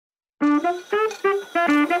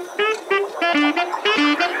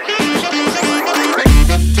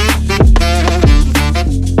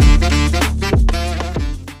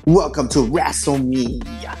Welcome to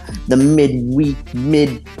Wrestlemania, the midweek,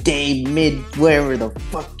 midday, wherever the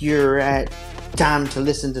fuck you're at. Time to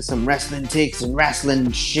listen to some wrestling takes and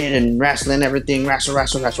wrestling shit and wrestling everything. Wrestle.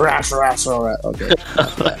 Okay.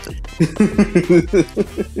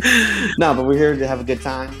 No, but we're here to have a good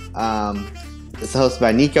time. It's hosted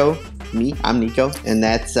by Nico. I'm Nico, and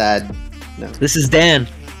that's This is Dan.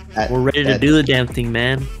 We're ready to do the damn thing,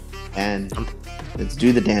 man. And let's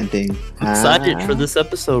do the damn thing. I'm excited for this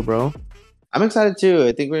episode, bro. I'm excited too.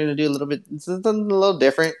 I think we're gonna do a little bit, something a little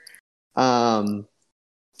different. Something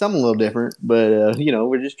a little different, but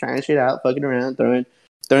we're just trying shit out, fucking around, throwing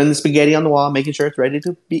the spaghetti on the wall, making sure it's ready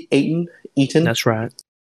to be eaten. That's right.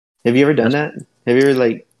 Have you ever done that? Have you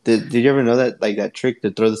ever did you ever know that trick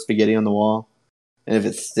to throw the spaghetti on the wall, and if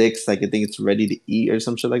it sticks, I think it's ready to eat or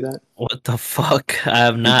some shit like that? What the fuck? I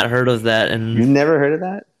have not heard of that, and you've never heard of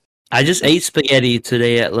that? I just ate spaghetti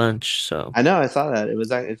today at lunch, so I know I saw that.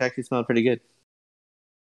 It actually smelled pretty good.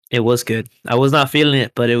 It was good. I was not feeling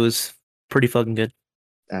it, but it was pretty fucking good.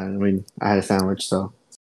 I had a sandwich, so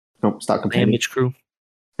don't stop complaining. Damage crew.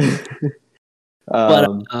 But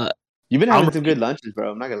you've been having some good lunches,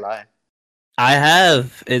 bro. I'm not gonna lie. I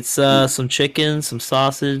have. It's some chicken, some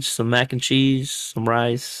sausage, some mac and cheese, some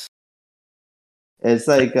rice. It's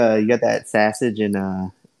like you got that sausage and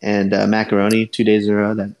macaroni 2 days in a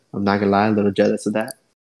row. That I'm not gonna lie, I'm a little jealous of that.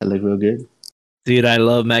 That looked real good. Dude, I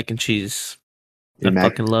love mac and cheese. Dude, I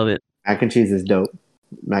fucking love it. Mac and cheese is dope.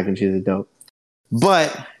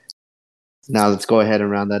 But now let's go ahead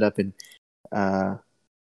and round that up and let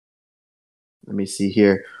me see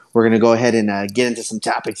here. We're gonna go ahead and get into some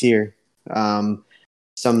topics here. Some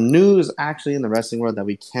news actually in the wrestling world that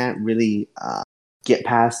we can't really get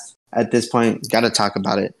past at this point. Got to talk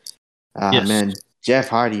about it. Yes. Man, Jeff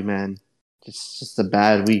Hardy, man, it's just a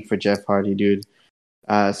bad week for Jeff Hardy, dude.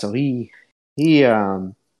 So he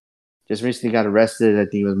just recently got arrested. I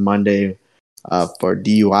think it was Monday for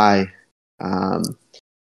DUI.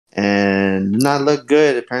 And not look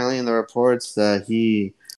good. Apparently, in the reports,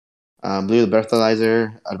 he blew the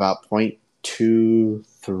breathalyzer at about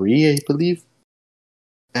 0.23, I believe.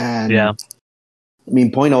 And yeah, I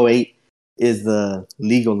mean, 0.08 is the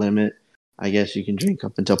legal limit. I guess you can drink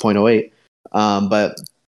up until 0.08. But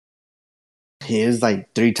he is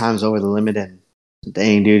like 3 times over the limit, and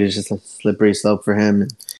dang, dude, it's just a slippery slope for him.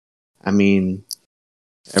 And, I mean,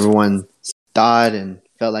 everyone thought and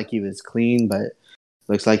felt like he was clean, but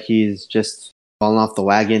looks like he's just falling off the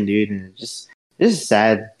wagon, dude. And it's just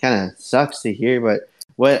sad. Kind of sucks to hear. But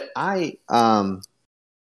what I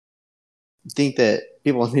think that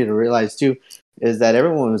people need to realize too is that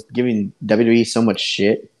everyone was giving WWE so much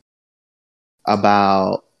shit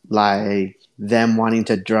about like them wanting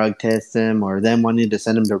to drug test him or them wanting to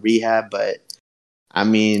send him to rehab. But I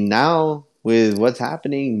mean, now with what's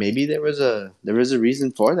happening, maybe there was a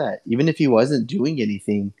reason for that, even if he wasn't doing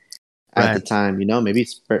anything at the time. Maybe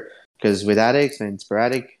because with addicts and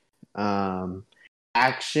sporadic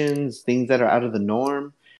actions, things that are out of the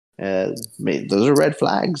norm, those are red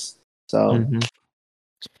flags. So,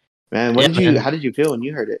 man, how did you feel when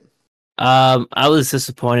you heard it? I was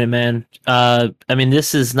disappointed, man. I mean,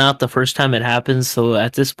 this is not the first time it happens, so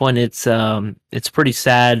at this point, it's pretty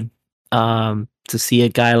sad to see a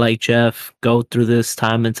guy like Jeff go through this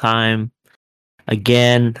time and time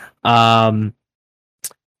again. Man,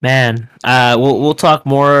 we'll talk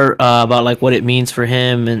more about like what it means for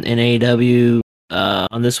him in AEW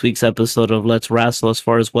on this week's episode of Let's Rassle, as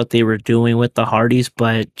far as what they were doing with the Hardys,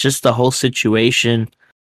 but just the whole situation,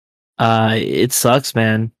 it sucks,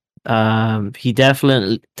 man. He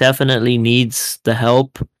definitely needs the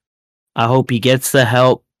help. I hope he gets the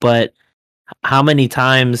help, but how many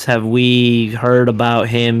times have we heard about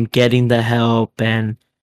him getting the help and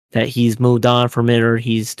that he's moved on from it or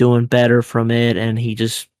he's doing better from it, and he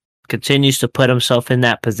just continues to put himself in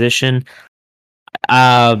that position?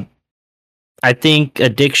 I think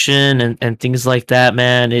addiction and things like that,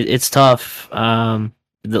 man, it's tough.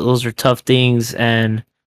 Those are tough things, and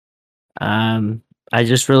I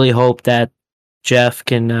just really hope that Jeff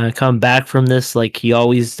can come back from this like he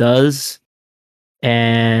always does,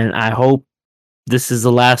 and I hope this is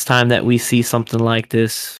the last time that we see something like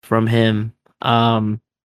this from him.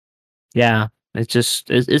 Yeah,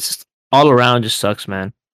 it's all around just sucks,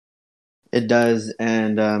 man. It does,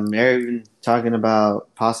 and they're even talking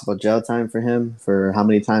about possible jail time for him for how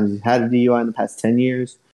many times he's had a DUI in the past 10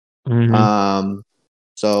 years.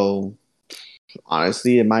 So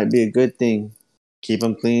honestly, it might be a good thing. Keep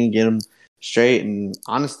him clean, get him straight. And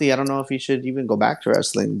honestly, I don't know if he should even go back to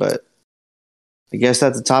wrestling, but I guess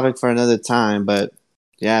that's a topic for another time. But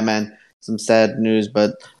yeah, man, some sad news.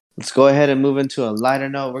 But let's go ahead and move into a lighter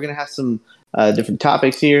note. We're gonna have some different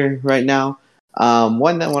topics here right now.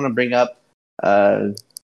 One that I want to bring up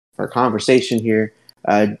for conversation here,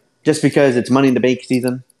 just because it's Money in the Bank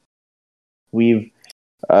season. We've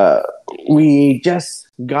we just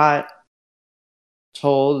got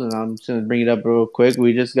told, and I'm just gonna bring it up real quick.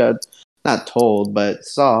 We just got not told, but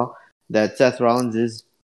saw that Seth Rollins is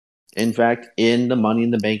in fact in the Money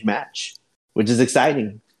in the Bank match, which is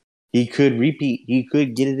exciting. He could repeat. He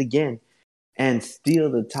could get it again and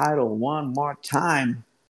steal the title one more time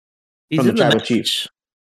He's from the in the Tribal Chief. match.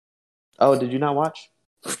 Oh, did you not watch?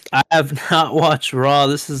 I have not watched Raw.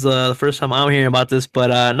 This is the first time I'm hearing about this,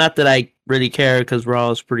 but not that I really care because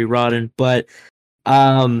Raw is pretty rotten. But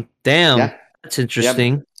damn, Yeah. that's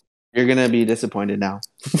interesting. Yep. You're gonna be disappointed now.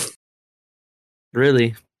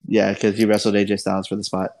 Really? Yeah, because you wrestled AJ Styles for the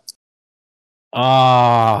spot.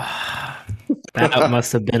 Oh, that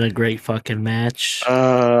must have been a great fucking match.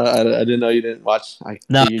 I didn't know you didn't watch. I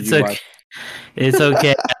No, figured it's you okay. watched. It's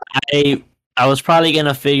okay. I was probably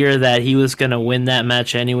gonna figure that he was gonna win that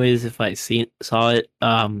match anyways if I saw it.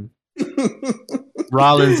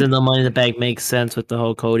 Rollins in the Money in the Bank makes sense with the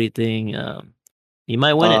whole Cody thing. He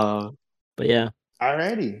might win it, but yeah.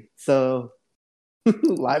 Alrighty, so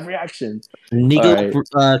live reaction. Nico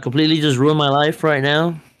All completely just ruined my life right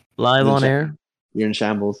now, live on air. You're in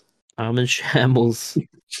shambles. I'm in shambles.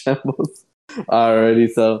 Shambles. Alrighty,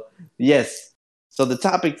 so yes. So the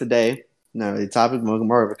topic today, no, the topic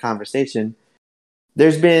more of a conversation.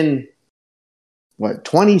 There's been what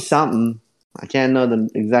 20 something. I can't know the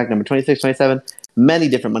exact number. 26, 27. Many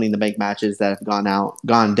different Money in the Bank matches that have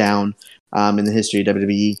gone down in the history of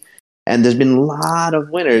WWE, and there's been a lot of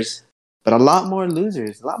winners, but a lot more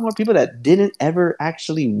losers. A lot more people that didn't ever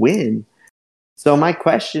actually win. So my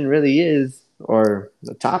question really is, or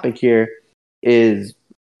the topic here is,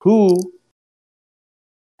 who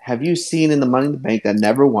have you seen in the Money in the Bank that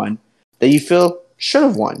never won that you feel should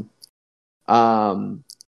have won?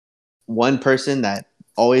 One person that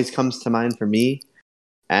always comes to mind for me,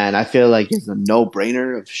 and I feel like it's a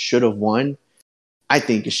no-brainer of should have won, I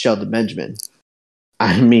think is Shelton Benjamin.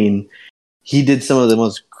 I mean, he did some of the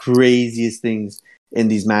most craziest things in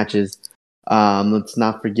these matches. Let's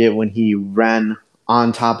not forget when he ran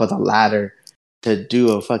on top of the ladder to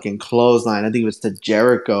do a fucking clothesline. I think it was to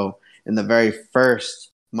Jericho in the very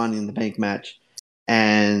first Money in the Bank match.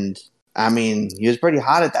 And I mean, he was pretty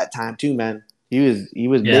hot at that time too, man. He was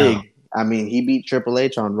big. I mean, he beat Triple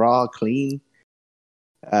H on Raw clean.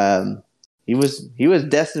 He was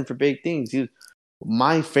destined for big things. He was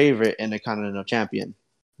my favorite Intercontinental Champion,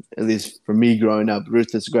 at least for me growing up.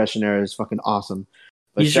 Ruthless Aggression Era is fucking awesome.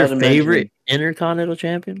 But He's Shelton your favorite Benjamin, Intercontinental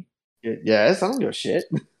Champion? yes, I don't give a shit.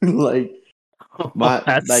 like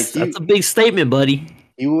That's he a big statement, buddy.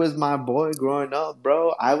 he was my boy growing up,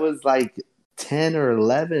 bro. I was like 10 or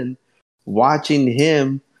 11 watching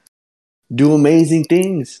him do amazing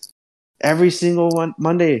things every single one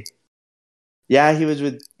Monday. Yeah, he was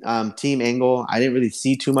with Team Angle. I didn't really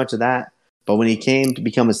see too much of that, but when he came to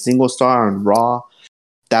become a single star on Raw,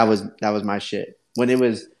 that was my shit. When it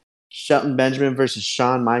was Shelton Benjamin versus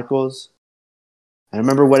Shawn Michaels, I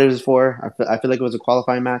remember what it was for. I feel like it was a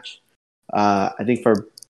qualifying match. I think for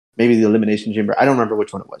maybe the Elimination Chamber. I don't remember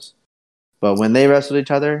which one it was. But when they wrestled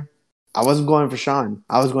each other, I wasn't going for Shawn.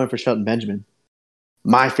 I was going for Shelton Benjamin,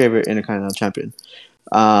 my favorite Intercontinental Champion.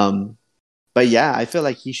 But yeah, I feel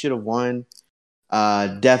like he should have won.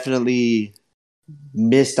 Definitely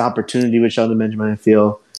missed opportunity with Shelton Benjamin. I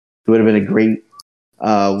feel he would have been a great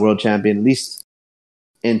world champion, at least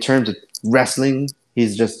in terms of wrestling.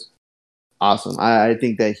 He's just awesome. I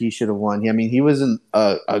think that he should have won. I mean, he was in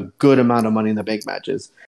a good amount of Money in the Bank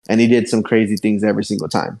matches, and he did some crazy things every single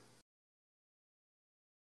time.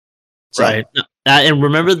 So, Right. And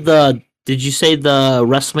remember did you say the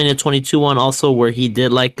WrestleMania 22 one also where he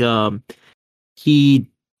did he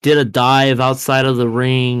did a dive outside of the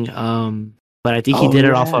ring, but I think he did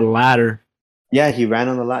it off a ladder. Yeah, he ran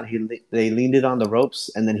on the ladder. They leaned it on the ropes,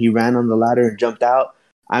 and then he ran on the ladder and jumped out.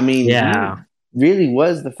 I mean, Yeah. he really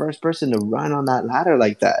was the first person to run on that ladder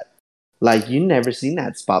like that. Like you never seen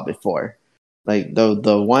that spot before. Like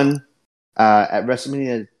the one at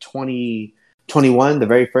WrestleMania 2021, the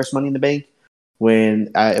very first Money in the Bank, when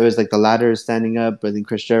it was like the ladder standing up, but then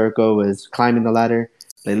Chris Jericho was climbing the ladder.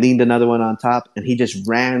 They leaned another one on top, and he just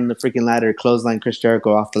ran the freaking ladder, clothesline Chris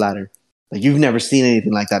Jericho off the ladder. Like you've never seen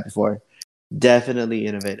anything like that before. Definitely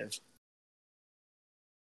innovative.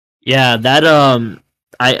 Yeah, that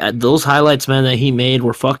I those highlights, man, that he made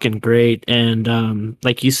were fucking great. And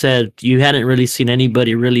like you said, you hadn't really seen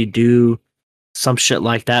anybody really do some shit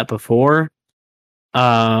like that before.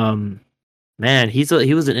 Um, man, he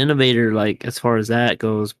was an innovator, like as far as that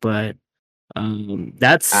goes. But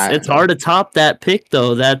I it's hard to top that pick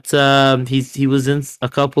though. That he was in a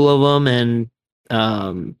couple of them,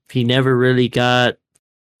 and he never really got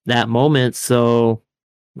that moment. So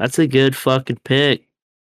that's a good fucking pick.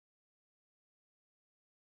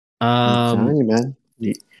 I'm Um, telling you, man.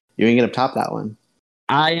 You ain't gonna top that one.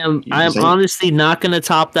 You I am just ain't. honestly not gonna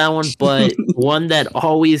top that one, but one that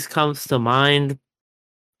always comes to mind.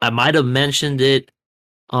 I might have mentioned it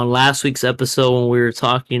on last week's episode when we were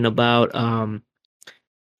talking about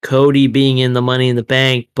Cody being in the Money in the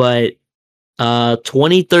Bank, but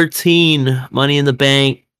 2013 Money in the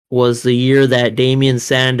Bank was the year that Damian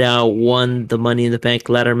Sandow won the Money in the Bank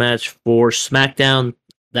ladder match for SmackDown.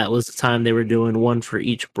 That was the time they were doing one for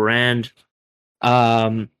each brand.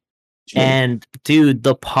 Um, True. and dude,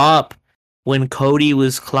 the pop when Cody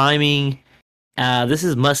was climbing. This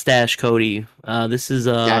is Mustache Cody. This is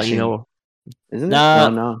Dashing, isn't it? no, Oh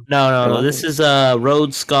no, no. This it is a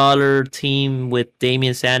Rhodes Scholar team with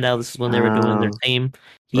Damian Sandow. This is when they were doing their wasn't. team.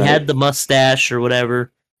 He Right. had the mustache or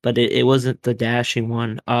whatever, but it wasn't the dashing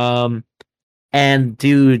one. And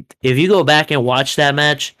dude, if you go back and watch that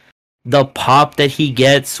match, the pop that he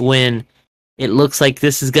gets when it looks like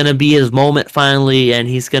this is gonna be his moment finally, and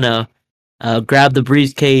he's gonna grab the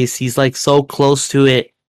briefcase. He's like so close to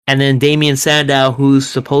it, and then Damian Sandow, who's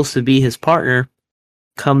supposed to be his partner,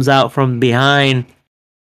 comes out from behind,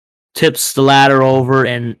 tips the ladder over,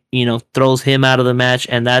 and throws him out of the match,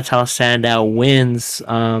 and that's how Sandow wins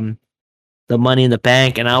the Money in the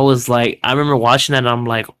Bank. And I was like, I remember watching that, and I'm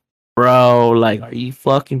like, bro, like, are you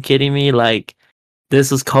fucking kidding me? Like, this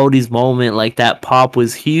was Cody's moment. Like, that pop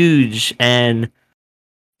was huge, and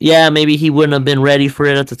yeah, maybe he wouldn't have been ready for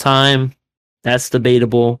it at the time. That's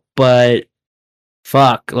debatable, but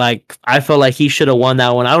fuck, like I felt like he should have won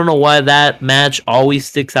that one. I don't know why that match always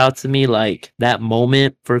sticks out to me, like that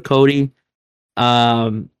moment for Cody.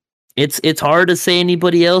 Um, it's hard to say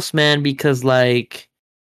anybody else, man, because like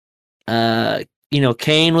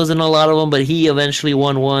Kane was in a lot of them, but he eventually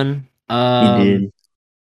won one. He did.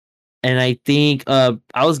 And I think I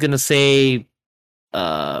was gonna say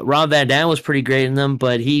Ron Van Dam was pretty great in them,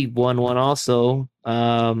 but he won one also. You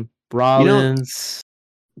know, Rollins.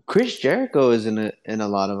 Chris Jericho is in a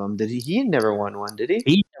lot of them. Did he? He never won one, did he?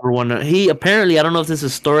 He never won. He apparently, I don't know if this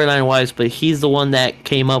is storyline wise, but he's the one that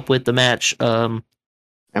came up with the match. I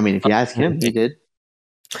mean, if you ask him, he did.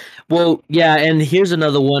 Well, yeah, and here's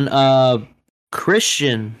another one.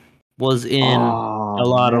 Christian was in a Oh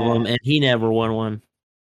lot of them, man, and he never won one.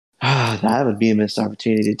 that would be a missed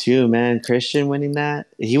opportunity too, man. Christian winning that,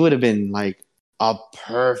 he would have been like a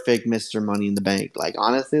perfect Mr. Money in the Bank. Like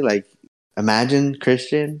honestly, like imagine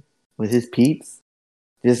Christian with his peeps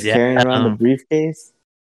just Yeah, carrying around the briefcase.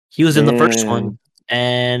 he was in the first Damn, one,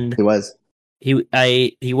 and he was.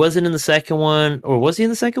 he wasn't in the second one, or was he in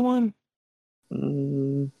the second one?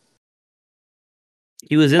 Mm,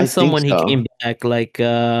 He was in I some think when he so. came back, like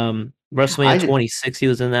WrestleMania I 26. He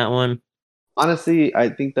was in that one. honestly, I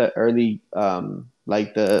think the early,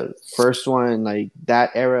 like the first one, like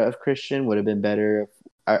that era of Christian would have been better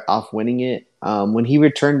off winning it. When he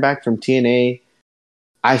returned back from TNA,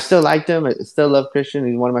 I still liked him. I still love Christian.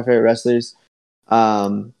 He's one of my favorite wrestlers.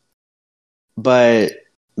 Um, but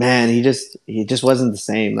man, he just wasn't the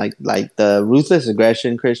same. Like the ruthless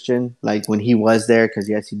aggression Christian, like when he was there, because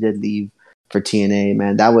yes, he did leave for TNA.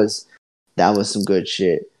 Man, that was some good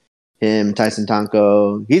shit. Him, Tyson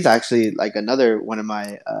Tonko. He's actually like another one of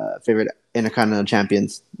my favorite Intercontinental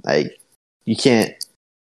champions. Like you can't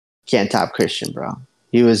top Christian, bro.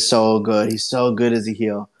 He was so good. He's so good as a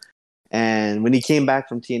heel. And when he came back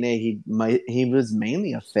from TNA, he was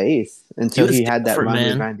mainly a face He until was he had that different, run with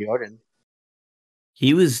man. Randy Orton.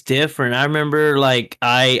 He was different. I remember like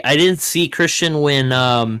I didn't see Christian when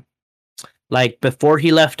like before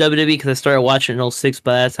he left WWE because I started watching in '06.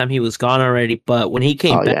 By that time he was gone already. But when he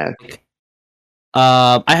came Oh back,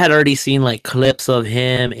 yeah, I had already seen like clips of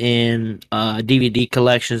him in DVD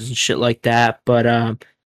collections and shit like that. But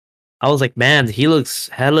I was like, man, he looks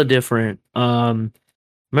hella different.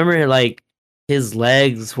 Remember like his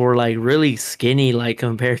legs were like really skinny like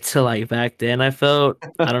compared to like back then. I don't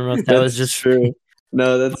know if that was that's just true.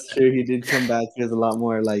 No, that's true. He did come back. He was a lot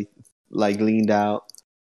more like leaned out.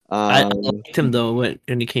 I Um, liked him though when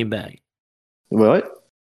he came back. what?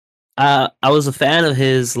 I was a fan of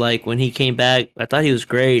his like when he came back. I thought he was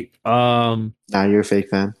great. Nah, you're a fake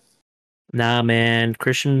fan. Nah, man,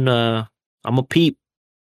 Christian. I'm a peep.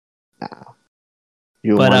 Nah.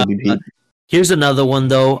 You would But want to be beat. here's another one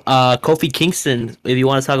though. Kofi Kingston. If you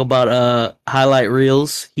want to talk about highlight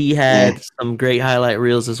reels, he Eh, had some great highlight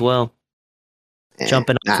reels as well.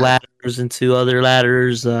 Jumping off nah. ladders into other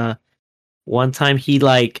ladders. One time he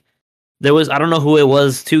like there was I don't know who it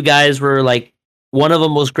was. Two guys were like one of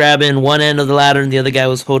them was grabbing one end of the ladder and the other guy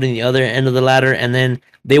was holding the other end of the ladder, and then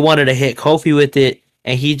they wanted to hit Kofi with it,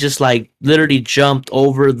 and he just like literally jumped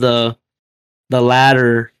over the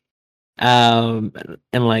ladder, and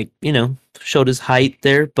like showed his height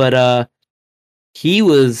there. But he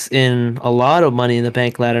was in a lot of Money in the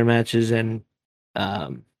Bank ladder matches, and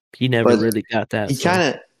he never But really got that. he So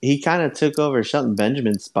kind of took over Shelton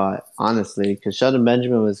Benjamin's spot, honestly, because Shelton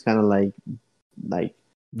Benjamin was kind of like the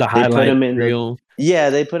they put highlight him in those. reel. Yeah,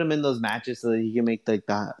 they put him in those matches so that he can make like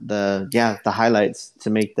the highlights to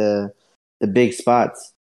make the big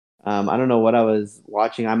spots. I don't know what I was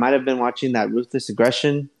watching. I might have been watching that Ruthless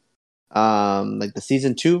Aggression, like the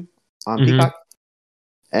season 2 on Mm-hmm. Peacock,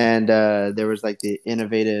 and there was like the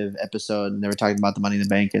innovative episode, and they were talking about the Money in the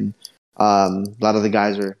Bank, and a lot of the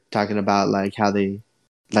guys were talking about like how they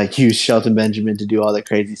like used Shelton Benjamin to do all the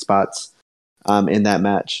crazy spots in that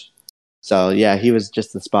match. So yeah, he was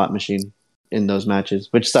just the spot machine in those matches,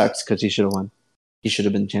 which sucks because he should have won. He should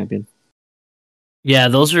have been champion. Yeah,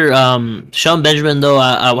 those are Sean Benjamin though.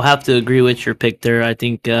 I will have to agree with your pick there. I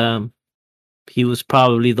think he was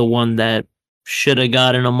probably the one that should have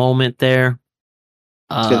gotten a moment there.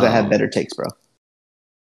 It's because I had Um, better takes, bro.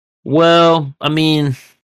 well, I mean,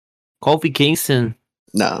 Kofi Kingston,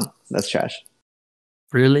 No, that's trash.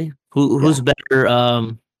 really? Yeah, Who's better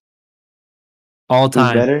all who's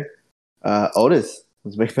time? better? Otis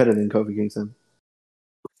was way better than Kofi Kingston.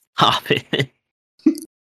 Stop it.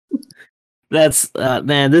 That's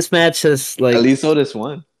man, this match is At like least Otis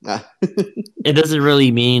won. it doesn't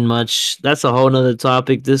really mean much. That's a whole nother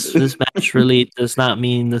topic. This match really does not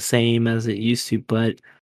mean the same as it used to, but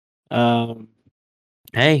um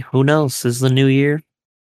hey, who knows? This is the new year.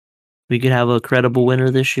 We could have a credible winner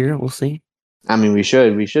this year. We'll see. I mean, we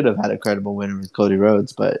should have had a credible winner with Cody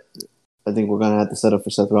Rhodes, but I think we're gonna have to settle for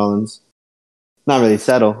Seth Rollins. Not really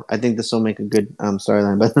settle. I think this will make a good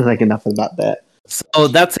storyline, but like enough about that. So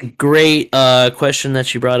that's a great question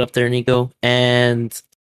that you brought up there, Nico. And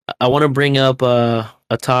I want to bring up a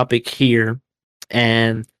topic here.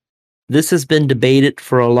 And this has been debated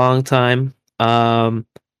for a long time. But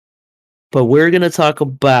we're going to talk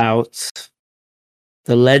about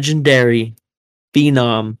the legendary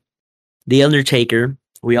phenom, The Undertaker.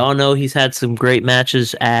 We all know he's had some great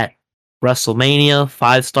matches at Wrestlemania,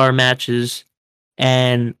 5-star matches.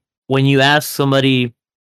 And when you ask somebody,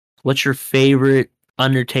 what's your favorite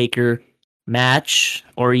Undertaker match,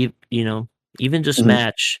 or even just Mm-hmm.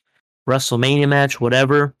 match, WrestleMania match,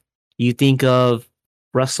 whatever, you think of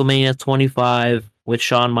WrestleMania 25 with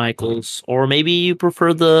Shawn Michaels, or maybe you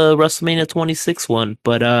prefer the WrestleMania 26 one,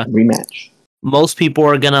 but Rematch. most people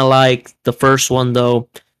are gonna like the first one though.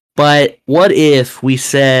 But what if we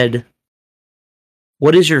said,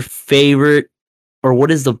 what is your favorite, or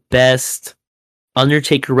what is the best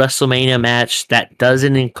Undertaker WrestleMania match that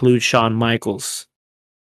doesn't include Shawn Michaels?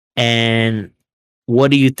 And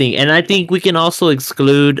what do you think? And I think we can also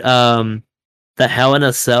exclude the Hell in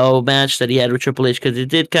a Cell match that he had with Triple H, because it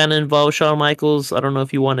did kind of involve Shawn Michaels. I don't know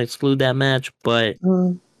if you want to exclude that match, but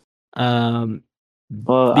Mm. um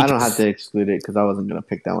Well, I don't have because to exclude it because I wasn't gonna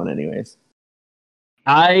pick that one anyways.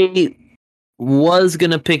 I was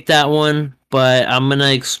gonna pick that one, but I'm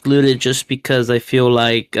gonna exclude it just because I feel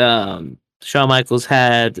like Shawn Michaels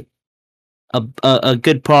had a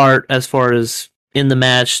good part as far as in the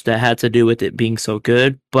match that had to do with it being so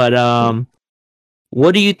good. But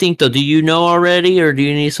what do you think though? Do you know already, or do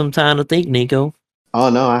you need some time to think, Nico? Oh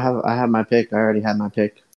no, I have my pick. I already had my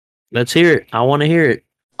pick. Let's hear it. I want to hear it.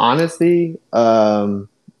 Honestly, other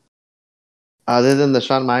than the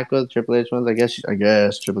Shawn Michaels, Triple H ones, I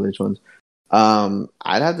guess Triple H ones.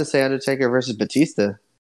 I'd have to say Undertaker versus Batista.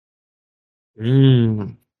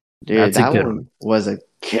 Mm, Dude, that's a that good one. one was a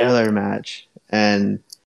killer match. And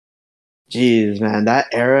geez, man, that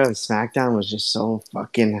era of SmackDown was just so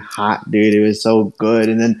fucking hot, dude. It was so good.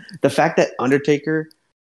 And then the fact that Undertaker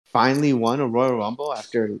finally won a Royal Rumble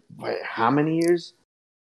after how many years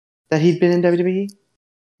that he'd been in WWE?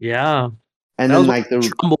 Yeah, And that then was my like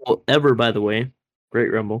first Rumble ever, by the way.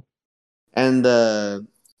 Great Rumble. and the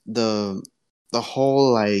the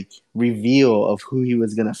whole like reveal of who he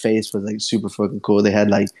was gonna face was like super fucking cool. They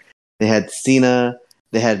had Cena,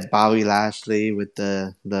 they had Bobby Lashley with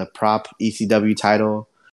the prop ECW title,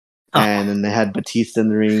 and then they had Batista in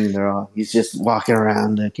the ring. He's just walking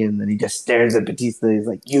around looking, and he just stares at Batista. He's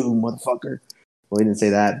like, "You motherfucker." Well, he didn't say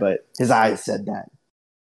that, but his eyes said that.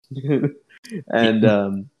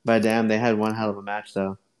 And but damn, they had one hell of a match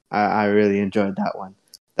though. I really enjoyed that one.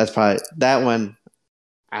 That's probably that one.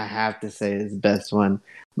 I have to say is the best one.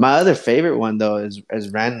 My other favorite one though is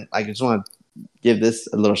random. Like, I just want to give this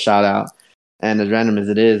a little shout out. And as random as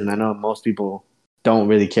it is, and I know most people don't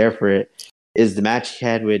really care for it, is the match he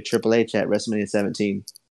had with Triple H at WrestleMania 17.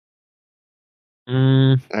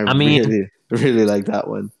 I mean, really like that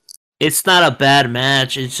one. it's not a bad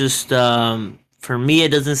match. It's just for me, it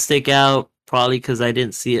doesn't stick out. Probably because I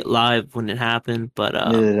didn't see it live when it happened, but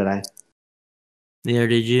Neither did I. neither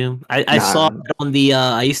did you. I saw Nah, it on the.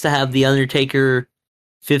 I used to have the Undertaker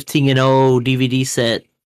 15-0 DVD set.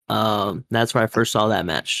 That's where I first saw that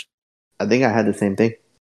match. I think I had the same thing.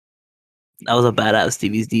 That was a badass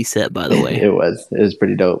DVD set, by the way. It was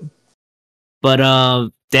pretty dope.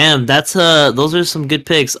 But damn, that's those are some good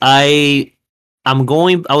picks. I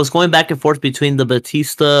was going back and forth between the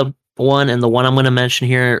Batista one and the one I'm going to mention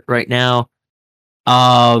here right now.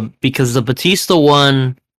 Because the Batista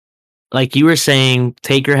one, like you were saying,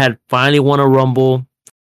 Taker had finally won a Rumble.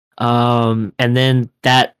 And then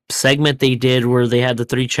that segment they did where they had the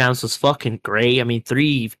three champs was fucking great. I mean,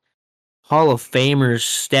 three Hall of Famers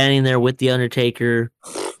standing there with the Undertaker.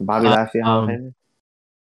 Bobby Lashley, Hall of Um, Famer.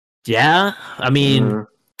 yeah, I mean,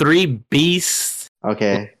 three beasts.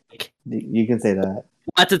 Okay, Like, you can say that.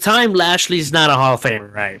 at the time, Lashley's not a Hall of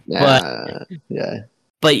Famer, right? Yeah, yeah.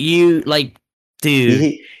 But you, like,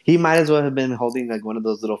 dude, He might as well have been holding like one of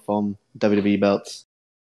those little foam WWE belts.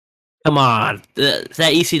 come on. That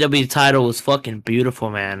ECW title was fucking beautiful,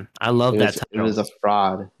 man. I love that It title. was a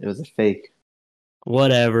fraud. It was a fake.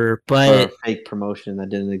 Whatever, Or but a fake promotion that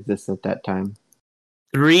didn't exist at that time.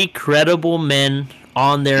 three credible men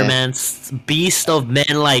on there, man. Beast of men,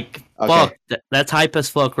 like, fuck. That's hype as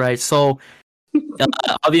fuck, right? So,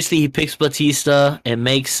 obviously, he picks Batista. It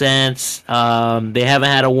makes sense. They haven't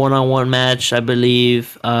had a one-on-one match, I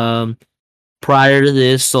believe, prior to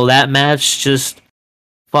this. So that match just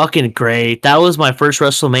fucking great. That was my first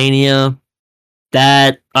WrestleMania.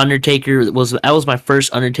 That was my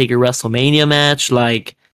first Undertaker WrestleMania match.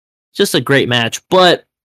 Like, just a great match. But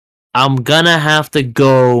I'm gonna have to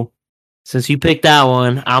go, since you picked that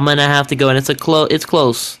one. I'm gonna have to go, and it's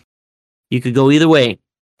close. You could go either way.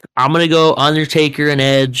 I'm gonna go Undertaker and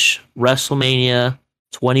Edge WrestleMania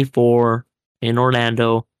 24 in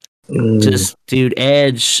Orlando. Just, dude,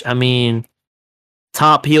 Edge. I mean,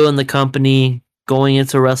 top heel in the company going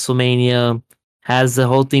into WrestleMania, has the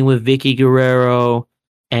whole thing with Vicky Guerrero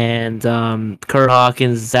and Kurt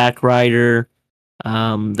Hawkins, Zack Ryder,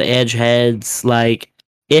 the Edge heads. Like,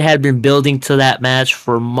 it had been building to that match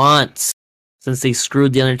for months since they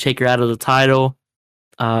screwed the Undertaker out of the title.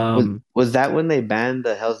 Was that when they banned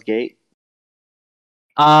the Hell's Gate?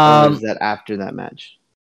 Or was that after that match?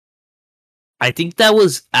 I think that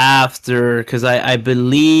was after, because I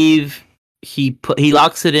believe he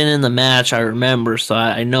locks it in the match. I remember, so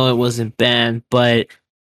I know it wasn't banned. But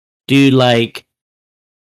dude, like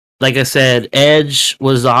I said, Edge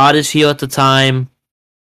was the hottest heel at the time.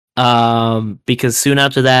 Because soon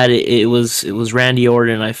after that, it was Randy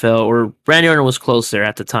Orton. I felt, or Randy Orton was close there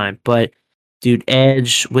at the time. But dude,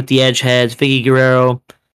 Edge with the Edge heads, Vicky Guerrero.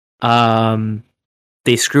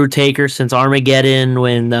 They screwed Taker since Armageddon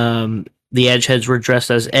when the Edge heads were dressed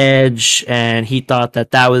as Edge, and he thought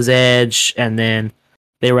that was Edge, and then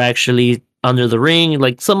they were actually under the ring,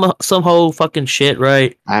 like some whole fucking shit,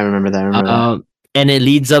 right? I remember that. And it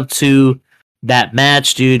leads up to that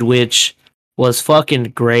match, dude, which was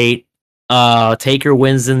fucking great. Taker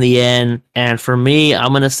wins in the end, and for me,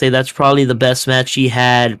 I'm gonna say that's probably the best match he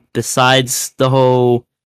had besides the whole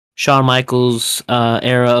Shawn Michaels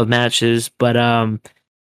era of matches. But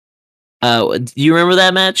do you remember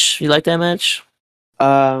that match? You like that match?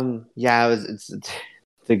 Yeah, it's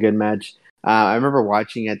a good match. I remember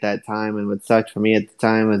watching at that time, and what sucked for me at the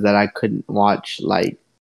time was that I couldn't watch like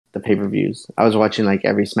the pay-per-views. I was watching like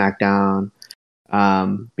every SmackDown,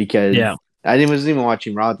 because wasn't even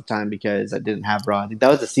watching Raw at the time because I didn't have Raw. I think that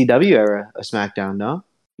was the CW era of SmackDown, no?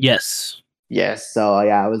 Yes. So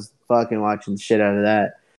yeah, I was fucking watching the shit out of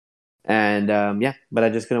that, and but I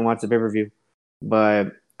just couldn't watch the pay-per-view.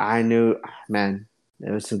 But I knew, man,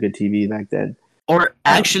 there was some good TV back then. Or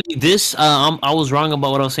actually, this I was wrong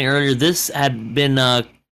about what I was saying earlier. This had been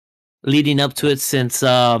leading up to it since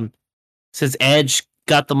Edge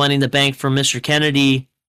got the Money in the Bank from Mr. Kennedy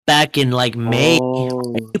back in like May,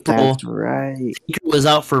 April. That's right. Taker was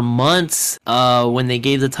out for months. When they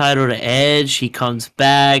gave the title to Edge, he comes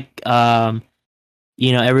back.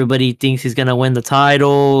 Everybody thinks he's gonna win the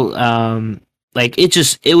title. Like,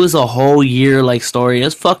 it was a whole year like story. It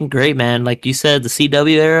was fucking great, man. Like you said, the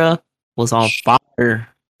CW era was on fire.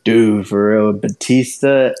 Dude, for real,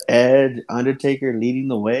 Batista, Edge, Undertaker leading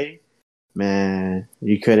the way. Man,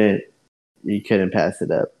 you couldn't pass it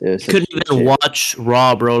up. It was I such couldn't a good even shit. watch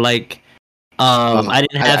Raw, bro. Like, Oh, I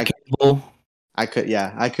didn't have cable. I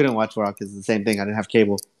couldn't watch Raw because it's the same thing. I didn't have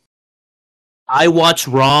cable. I watched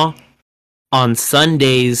Raw on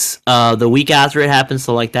Sundays, the week after it happened.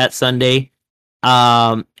 So like that Sunday,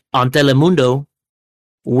 on Telemundo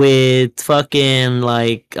with fucking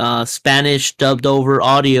like Spanish dubbed over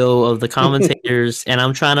audio of the commentators, and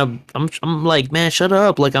I'm like, man, shut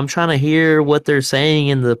up! Like I'm trying to hear what they're saying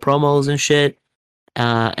in the promos and shit.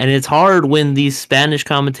 And it's hard when these Spanish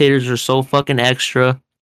commentators are so fucking extra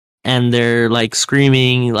and they're like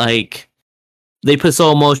screaming, like they put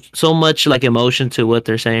so much like emotion to what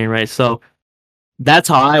they're saying, right? So that's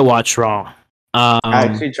how I watch Raw. I Um,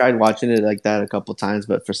 actually tried watching it like that a couple times,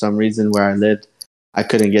 but for some reason where I lived, I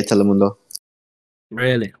couldn't get Telemundo.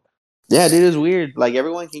 really, Yeah, dude, it's weird. Like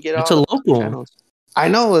everyone can get it's all a the fucking local, channels. I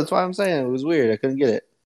know, that's why I'm saying it was weird. I couldn't get it.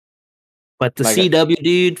 but the Like CW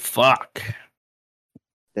dude, fuck,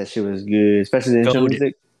 that shit was good, especially the intro goaded.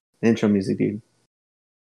 music. The intro music, dude.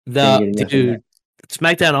 Can't The get enough of that. dude,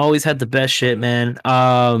 SmackDown always had the best shit, man.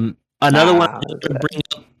 Another one Nah, I wanna bring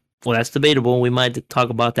up. Well, that's debatable. We might talk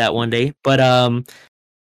about that one day, but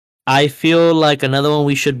I feel like another one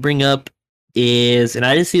we should bring up is, and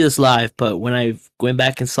I didn't see this live, but when I went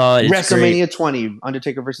back and saw it, it's great. WrestleMania 20,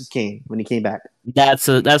 Undertaker versus Kane when he came back. That's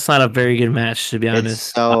not a very good match to be It's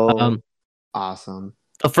honest. so awesome.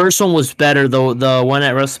 The first one was better though. The one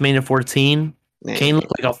at WrestleMania 14, Kane Man.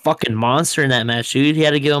 looked like a fucking monster in that match, dude. He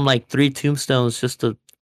had to give him like 3 tombstones just to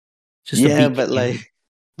Yeah, beat but Kane. like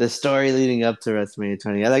the story leading up to WrestleMania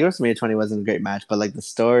 20. I like WrestleMania 20 wasn't a great match, but like the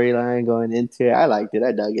storyline going into it, I liked it.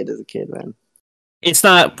 I dug it as a kid, man. It's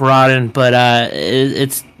not rotten, but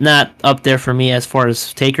it's not up there for me as far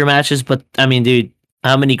as Taker matches. But I mean, dude,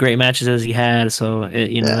 how many great matches has he had? So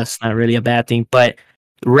Yeah. that's not really a bad thing. But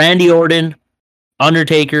Randy Orton,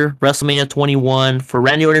 Undertaker, WrestleMania 21, for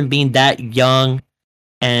Randy Orton being that young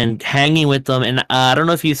and hanging with them, and I don't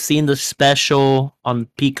know if you've seen the special on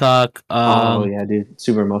Peacock, Oh yeah, dude.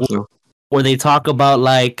 Super emotional. where they talk about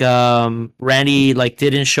like Randy like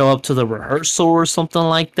didn't show up to the rehearsal or something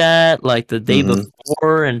like that, like the day Hmm.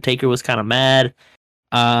 before, and Taker was kind of mad,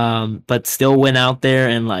 but still went out there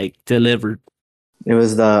and like delivered. It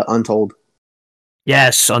was the Untold.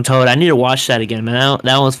 Yes, Untold. I need to watch that again, man.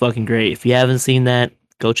 That was fucking great. If you haven't seen that,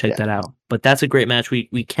 go check Yeah. that out. But that's a great match. We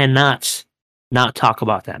cannot not talk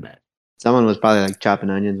about that match. Someone was probably like chopping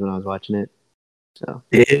onions when I was watching it. So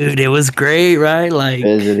Dude, it was great, right? it was Like,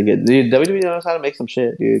 really good. Dude, WWE knows how to make some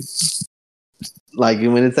shit, dude. Like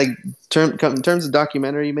when it's like in terms of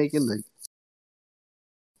documentary making, like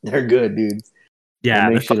they're good, dude. They yeah,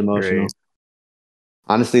 they're make shit fucking great. emotional.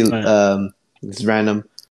 Honestly, But it's random,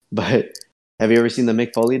 but have you ever seen the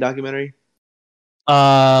Mick Foley documentary?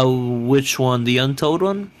 which one? The Untold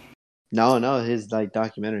one? No, no, his like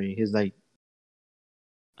documentary, his like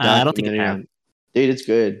I don't think I documentary have. on. Dude, it's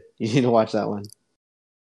good. You need to watch that one.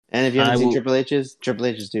 And if you haven't I seen will. Triple H's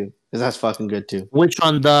too, because that's fucking good too. Which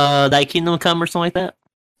one? The Thy Kingdom Come or something like that?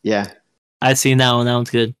 Yeah, I've seen that one. That one's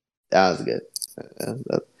good. that was good.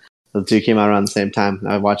 The two came out around the same time.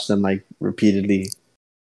 I watched them like repeatedly.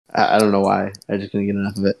 I don't know why. I just couldn't get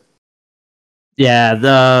enough of it. Yeah,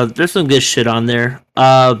 there's some good shit on there.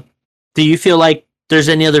 Do you feel like there's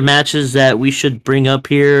any other matches that we should bring up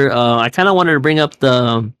here? I kind of wanted to bring up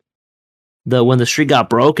the when the streak got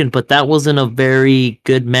broken, but that wasn't a very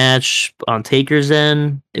good match on Taker's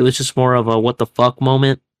end. It was just more of a what the fuck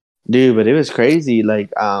moment. Dude, but it was crazy.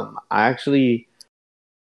 Like, I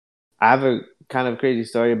have a kind of crazy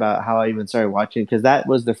story about how I even started watching because that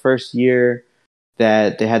was the first year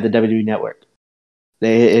that they had the WWE Network.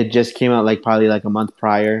 It just came out like probably like a month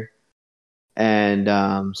prior, and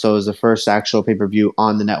so it was the first actual pay per view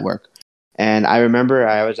on the network. And I remember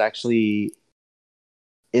I was actually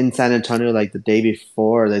in San Antonio like the day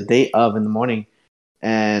before, the day of in the morning,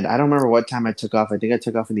 and I don't remember what time I took off. I think I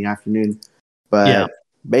took off in the afternoon, Yeah. but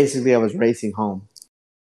basically I was racing home,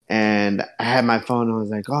 and I had my phone. And I was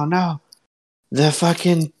like, "Oh no, the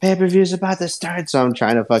fucking pay per view is about to start!" So I'm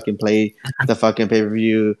trying to fucking play the fucking pay per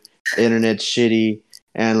view. Internet's shitty,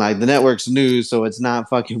 and like the network's new, so it's not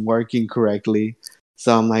fucking working correctly.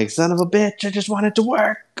 So I'm like, "Son of a bitch! I just want it to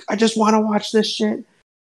work. I just want to watch this shit."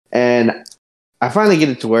 And I finally get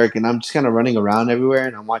it to work, and I'm just kind of running around everywhere,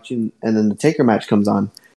 and I'm watching, and then the Taker match comes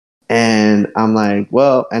on, and I'm like,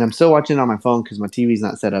 well, and I'm still watching it on my phone because my TV's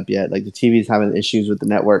not set up yet. Like the TV's having issues with the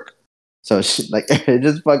network, so it's like it's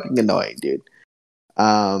just fucking annoying, dude.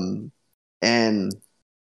 And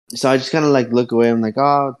so I just kind of like look away. I'm like,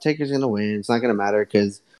 oh, Taker's gonna win. It's not gonna matter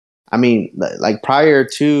because I mean, like prior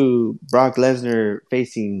to Brock Lesnar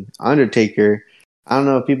facing Undertaker, I don't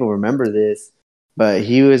know if people remember this, but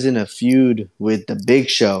he was in a feud with the Big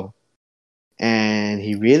Show, and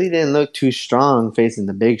he really didn't look too strong facing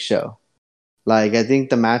the Big Show. Like I think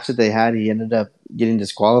the match that they had, he ended up getting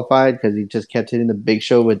disqualified because he just kept hitting the Big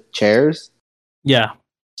Show with chairs. Yeah.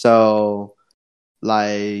 So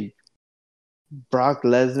like Brock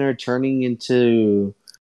Lesnar turning into,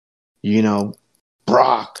 you know,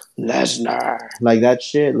 Brock Lesnar, like that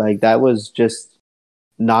shit, like that was just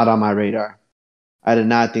not on my radar. I did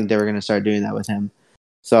not think they were gonna start doing that with him.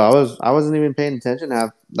 So I wasn't even paying attention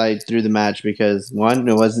half like through the match because one,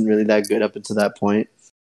 it wasn't really that good up until that point,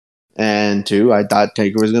 and two, I thought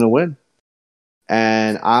Taker was gonna win.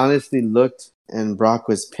 And I honestly looked and Brock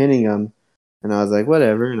was pinning him, and I was like,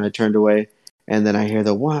 whatever, and I turned away, and then I hear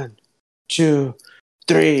the 1, 2,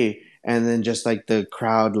 3, and then just like the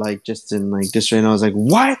crowd like just in like disarray, and I was like,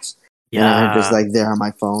 what? And I heard just Yeah. like there on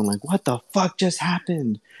my phone, like, what the fuck just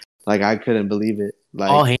happened? Like I couldn't believe it.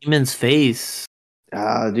 Paul Like, Heyman's face.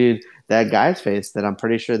 dude, that guy's face that I'm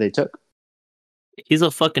pretty sure they took. He's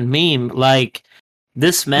a fucking meme. Like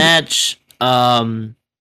this match,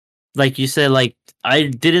 like you said, like I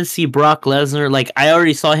didn't see Brock Lesnar. Like I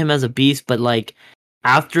already saw him as a beast, but like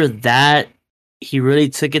after that, he really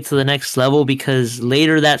took it to the next level because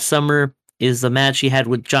later that summer is the match he had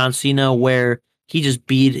with John Cena where he just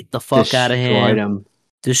beat the fuck out of Destroyed him, him.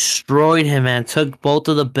 destroyed him, and took both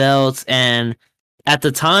of the belts. And at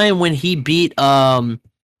the time when he beat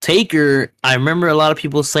Taker, I remember a lot of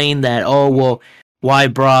people saying that, oh well, why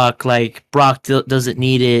Brock? Like Brock doesn't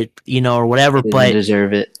need it, or whatever. Didn't But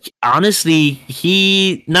deserve it. honestly,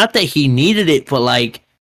 he not that he needed it, but like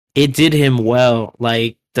it did him well.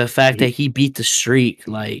 Like the fact that he beat the streak,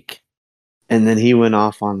 like And then he went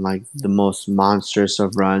off on like the most monstrous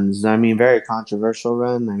of runs. I mean, very controversial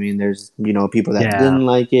run. I mean, there's people that yeah, didn't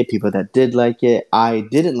like it, people that did like it. I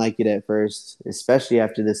didn't like it at first, especially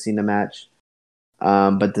after the Cena match.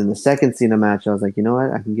 But then the second Cena match, I was like, you know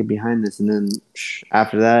what, I can get behind this. And then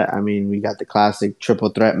after that, I mean, we got the classic triple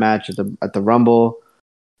threat match at the Rumble,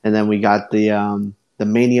 and then we got the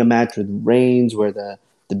Mania match with Reigns, where the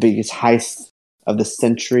biggest heist of the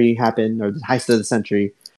century happened, or the heist of the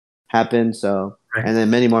century happened. So, right. and then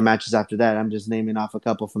many more matches after that. I'm just naming off a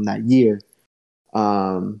couple from that year.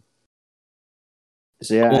 Um,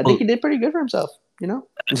 so yeah, I think Well, he did pretty good for himself.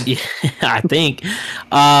 yeah, I think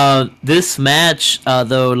this match,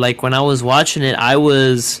 though, like when I was watching it, I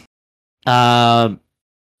was uh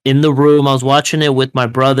in the room. I was watching it with my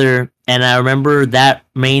brother, and I remember that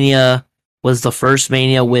Mania was the first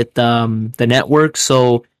Mania with the network.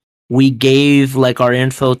 So we gave like our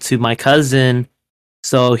info to my cousin.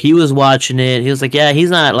 So he was watching it. He was like, "Yeah, he's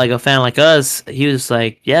not like a fan like us." He was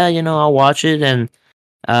like, "Yeah, I'll watch it." And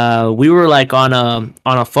we were like on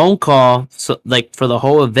a phone call, so like for the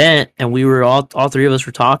whole event, and we were all three of us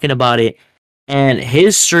were talking about it. And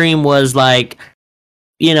his stream was like,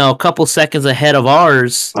 a couple seconds ahead of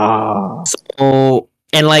ours. Ah, So,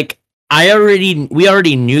 and like we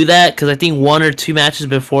already knew that because I think one or two matches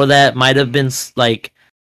before that might have been like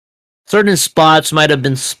certain spots might have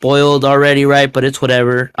been spoiled already, right? But it's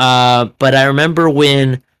whatever. But I remember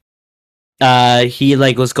when he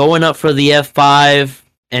like was going up for the F5,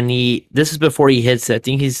 and this is before he hits it. I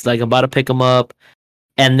think he's like about to pick him up,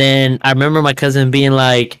 and then I remember my cousin being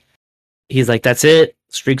like, he's like, "That's it,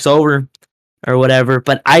 streak's over." Or whatever,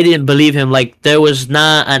 but I didn't believe him. Like there was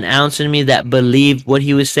not an ounce in me that believed what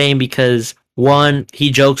he was saying because one,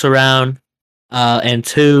 he jokes around, and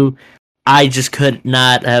two, I just could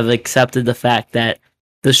not have accepted the fact that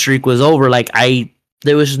the streak was over. Like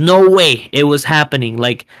there was no way it was happening.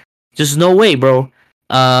 Like just no way, bro.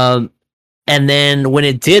 And then when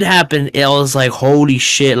it did happen, it was like holy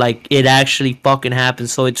shit! Like it actually fucking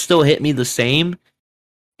happened. So it still hit me the same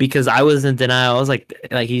because I was in denial. I was like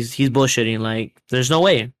he's bullshitting. Like there's no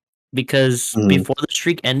way because mm, before the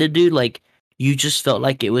streak ended, dude, like you just felt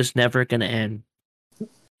like it was never gonna end.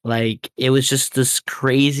 Like it was just this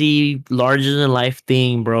crazy larger than life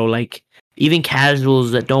thing, bro. Like even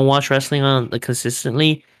casuals that don't watch wrestling on like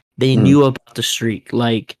consistently, they mm. knew about the streak.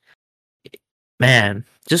 Like man,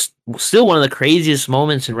 just still one of the craziest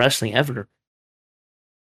moments in wrestling ever.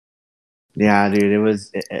 Yeah, dude, it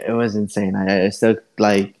was insane. I still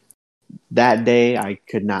like that day. I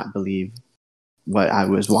could not believe what I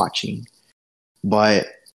was watching. But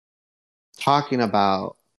talking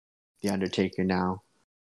about the Undertaker now,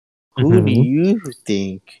 who do Mm-hmm. you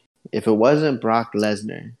think, if it wasn't Brock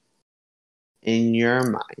Lesnar, in your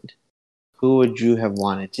mind, who would you have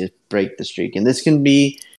wanted to break the streak? And this can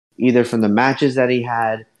be either from the matches that he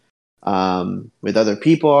had, with other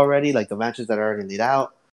people already, like the matches that are already laid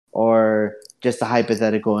out, or just a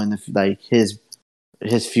hypothetical in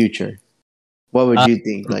his future? What would Uh, you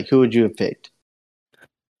think? Like, who would you have picked?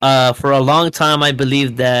 for a long time, I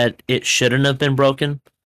believed that it shouldn't have been broken,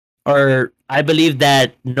 or I believe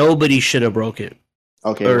that nobody should have broke it,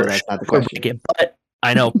 Okay, or well, should that's not the ever question. break it. But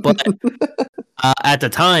I know, but at the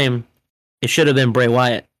time, it should have been Bray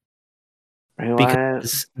Wyatt Bray Wyatt.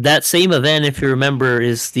 because that same event, if you remember,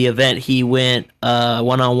 is the event he went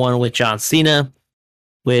one on one with John Cena,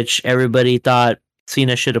 which everybody thought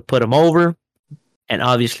Cena should have put him over, and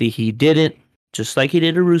obviously he didn't, just like he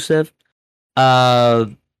did to Rusev. Uh,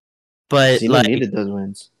 but Cena like, needed those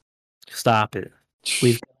wins. stop it.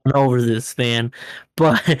 We've gone over this, man.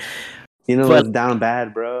 But Cena but was down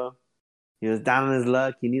bad, bro. He was down on his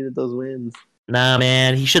luck. He needed those wins. nah,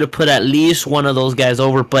 man, he should have put at least one of those guys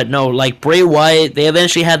over. But no, like Bray Wyatt, they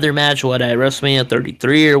eventually had their match. What at WrestleMania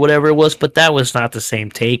 33 or whatever it was, but that was not the same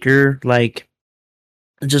Taker. Like,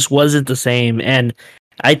 it just wasn't the same. And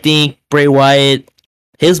I think Bray Wyatt,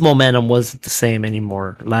 his momentum wasn't the same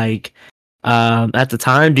anymore. Like, at the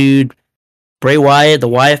time, dude, Bray Wyatt, the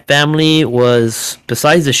Wyatt family was,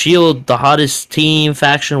 besides the Shield, the hottest team,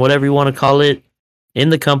 faction, whatever you want to call it, in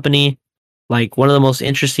the company. Like, one of the most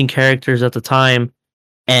interesting characters at the time.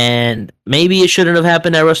 And maybe it shouldn't have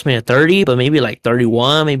happened at WrestleMania 30, but maybe like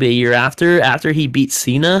 31, maybe a year after he beat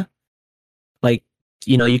Cena. Like,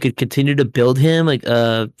 you could continue to build him like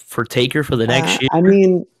for Taker for the next year. I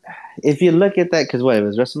mean, if you look at that, because what, it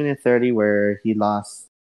was WrestleMania 30 where he lost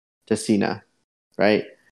to Cena, right?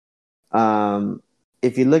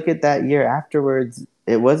 If you look at that year afterwards,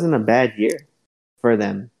 it wasn't a bad year for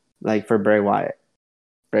them, like for Bray Wyatt.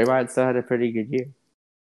 Bray Wyatt still had a pretty good year.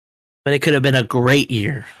 But it could have been a great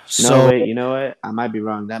year. No, So wait, you know what? I might be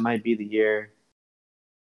wrong. That might be the year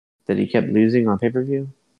that he kept losing on pay per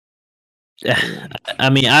view. I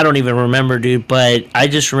mean, I don't even remember, dude, but I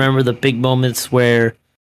just remember the big moments where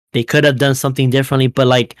they could have done something differently. But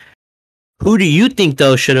like, who do you think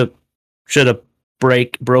though should have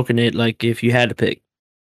broken it? Like, if you had to pick,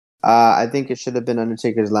 I think it should have been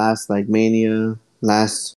Undertaker's last like Mania,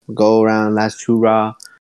 last go around, last hoorah.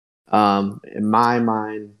 In my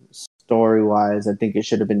mind, story wise, I think it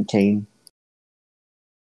should have been Kane.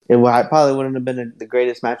 Probably wouldn't have been the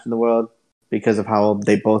greatest match in the world because of how old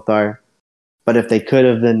they both are. But if they could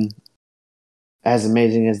have been as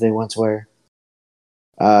amazing as they once were,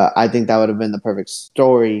 I think that would have been the perfect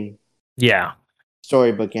yeah,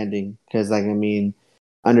 storybook ending. Because, like, I mean,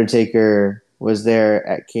 Undertaker was there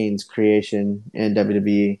at Kane's creation in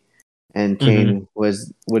WWE, and Kane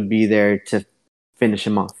would be there to finish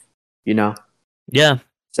him off. You know, yeah.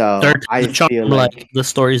 so Third I the charm, feel like the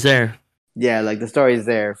story's there. yeah, like the story's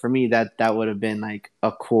there for me. That would have been like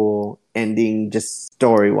a cool ending, just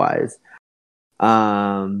story wise.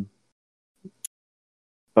 Um,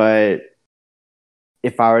 but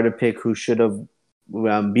if I were to pick who should have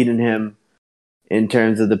beaten him in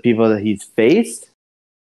terms of the people that he's faced,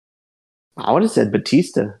 I would have said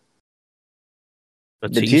Batista.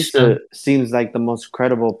 Batista. Batista seems like the most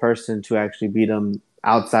credible person to actually beat him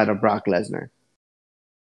outside of Brock Lesnar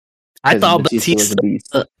I because thought Batista was a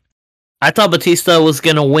beast. I thought Batista was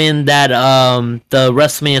gonna win that the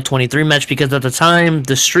WrestleMania 23 match because at the time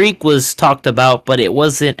the streak was talked about, but it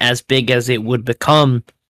wasn't as big as it would become.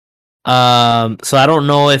 So I don't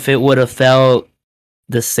know if it would have felt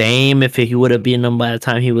the same if he would have beaten him by the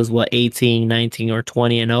time he was 18, 19, or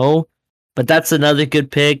 20-0. But that's another good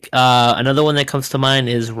pick. Another one that comes to mind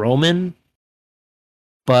is Roman. He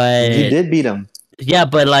But did beat him. yeah,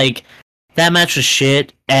 but like that match was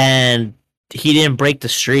shit, and he didn't break the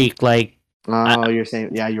streak. Like, Oh, you're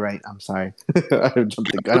saying, yeah, you're right. I'm sorry. I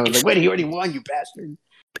jumped the gun. I was like, wait, he already won, you bastard.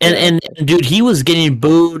 and, Yeah. and dude, he was getting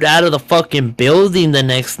booed out of the fucking building the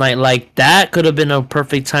next night. Like that could have been a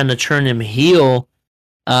perfect time to turn him heel.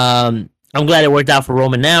 I'm glad it worked out for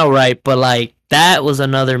Roman now, right? But like that was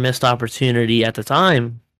another missed opportunity at the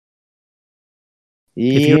time.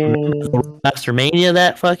 If you remember the Yeah. WrestleMania,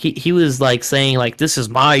 that fuck, he was like saying like this is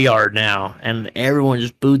my yard now, and everyone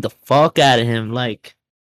just booed the fuck out of him. Like,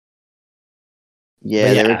 but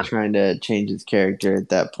Yeah, they were yeah, trying to change his character at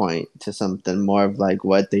that point to something more of like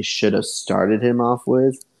what they should have started him off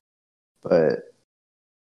with, but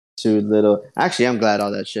too little. Actually, I'm glad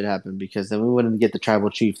all that shit happened because then we wouldn't get the tribal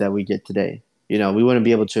chief that we get today. You know, we wouldn't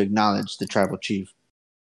be able to acknowledge the tribal chief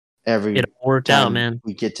it every all worked out, time man.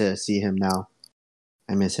 we get to see him now.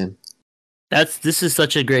 I miss him. This is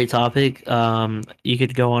such a great topic. You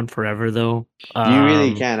could go on forever though. You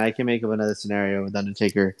really can. I can make up another scenario with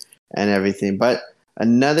Undertaker and everything. But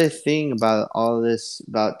another thing about all this,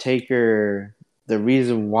 about Taker the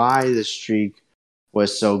reason why the streak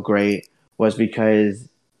was so great was because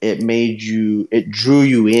it drew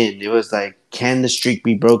you in. It was like, can the streak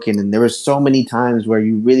be broken? And there were so many times where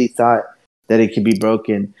you really thought that it could be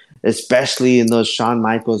broken, especially in those Shawn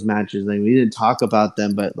Michaels matches. Like, we didn't talk about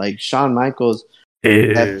them, but like Shawn Michaels,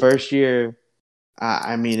 that first year,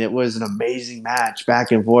 I mean, it was an amazing match,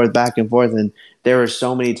 back and forth, back and forth. And there were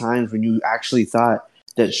so many times when you actually thought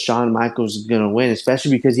that Shawn Michaels was going to win,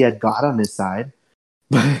 especially because he had God on his side.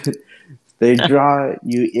 But they draw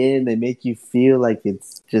you in, they make you feel like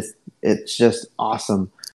it's just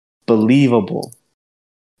awesome, believable.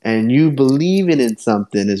 And you believing in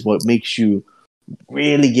something is what makes you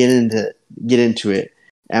really get into it.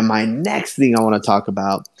 And my next thing I want to talk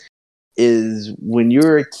about is when you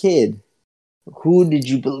were a kid, who did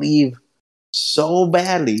you believe so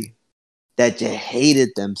badly that you hated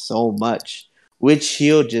them so much? Which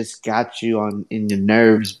heel just got you on in your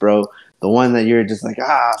nerves, bro? The one that you're just like,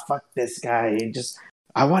 fuck this guy.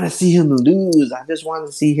 I want to see him lose. I just want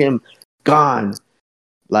to see him gone.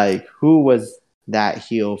 Like, who was that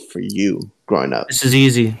heel for you growing up? This is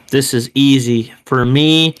easy. This is easy for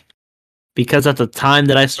me because at the time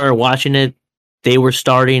that I started watching it, they were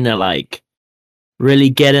starting to like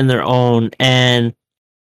really get in their own. And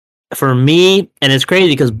for me, and it's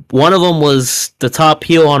crazy because one of them was the top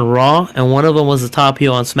heel on Raw, and one of them was the top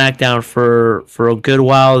heel on SmackDown for a good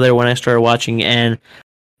while there when I started watching. And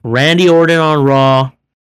Randy Orton on Raw,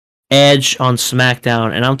 Edge on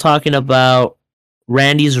SmackDown, and I'm talking about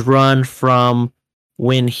Randy's run from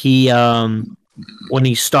when he when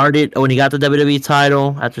he got the WWE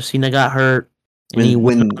title after Cena got hurt, and he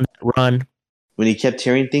went on that run. When he kept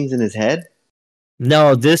hearing things in his head?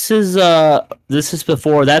 No, this is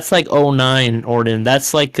before. That's like '09 Orton.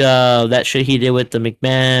 That's like that shit he did with the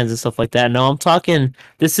McMahons and stuff like that. No, I'm talking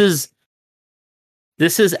this is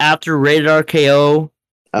after Rated RKO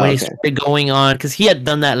when he started going on, because he had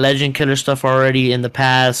done that Legend Killer stuff already in the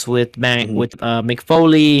past with Mick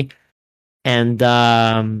Foley and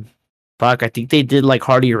fuck, I think they did like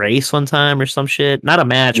Hardy Race one time or some shit. Not a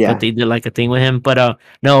match, but they did like a thing with him. But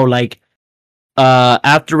no, like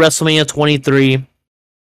after WrestleMania 23,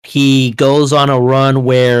 he goes on a run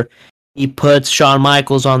where he puts Shawn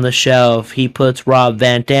Michaels on the shelf. He puts Rob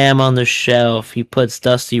Van Dam on the shelf. He puts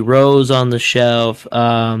Dusty Rhodes on the shelf.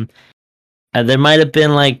 There might have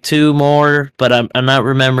been like two more, but I'm not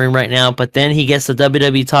remembering right now. But then he gets the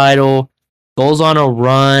WWE title, goes on a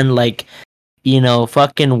run, like, you know,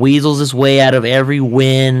 fucking weasels his way out of every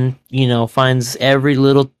win, you know, finds every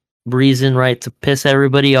little reason, right, to piss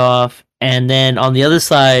everybody off. And then on the other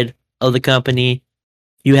side of the company,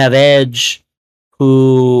 you have Edge,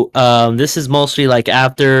 who this is mostly like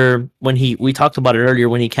after when we talked about it earlier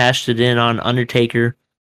when he cashed it in on Undertaker.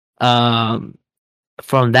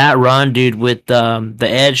 From that run, dude, with the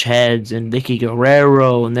Edge heads and Vicky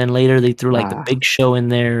Guerrero, and then later they threw like the Big Show in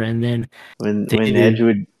there, and then when Edge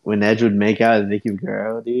would make out with Vicky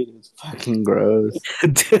Guerrero, dude, it was fucking gross.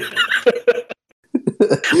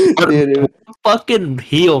 Dude, fucking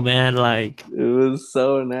heel, man, like it was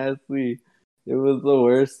so nasty. It was the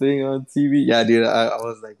worst thing on TV. Yeah, dude, I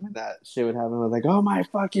was like, when that shit would happen, I was like, oh my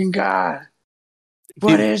fucking god,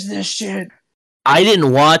 what is this shit? I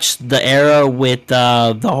didn't watch the era with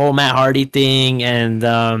the whole Matt Hardy thing, and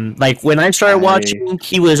like when I started watching,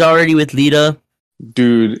 he was already with Lita.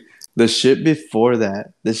 Dude, the shit before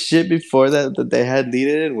that that they had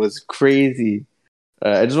Lita in was crazy.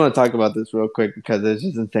 I just want to talk about this real quick because it's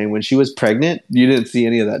just insane. When she was pregnant, you didn't see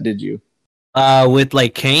any of that, did you? With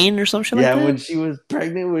like Kane or something like that? Yeah, when she was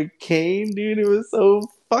pregnant with Kane, dude, it was so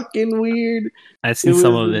fucking weird. I seen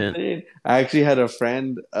some of it. I actually had a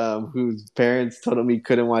friend whose parents told him he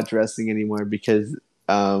couldn't watch wrestling anymore because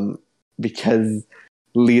Lita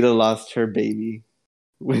lost her baby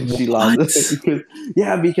when she lost it.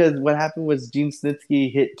 Because what happened was Gene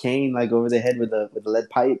Snitsky hit Kane like over the head with a lead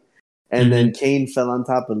pipe, and then Kane fell on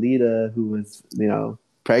top of Lita, who was, you know,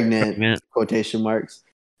 pregnant. Quotation marks.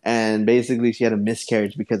 And basically she had a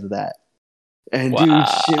miscarriage because of that. And dude,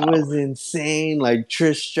 shit was insane. Like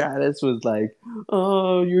Trish Stratus was like,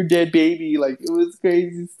 "Oh, you're dead, baby!" Like it was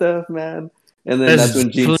crazy stuff, man. And then that's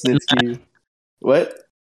when Gene Snitsky. What?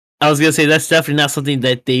 I was gonna say that's definitely not something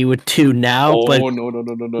that they would do now. Oh, but no.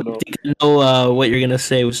 I think I know what you're gonna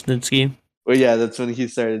say with Snitsky. Well, yeah, that's when he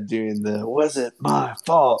started doing the "Was it my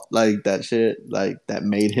fault?" like that shit, like that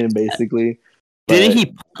made him basically. Didn't he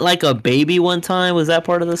put like a baby one time? Was that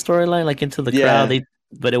part of the storyline, like into the crowd?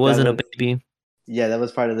 But it wasn't a baby. Yeah, that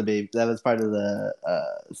was part of the baby. That was part of the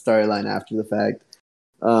storyline after the fact.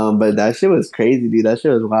 But that shit was crazy, dude. That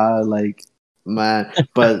shit was wild, like, man.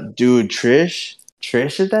 But dude, Trish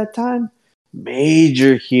at that time,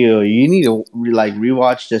 major heel. You need to like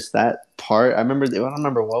rewatch just that part. I don't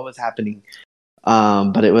remember what was happening.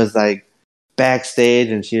 But it was like backstage,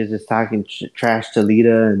 and she was just talking trash to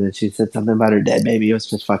Lita, and then she said something about her dead baby. It was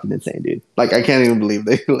just fucking insane, dude. Like I can't even believe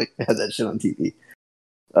they like had that shit on TV.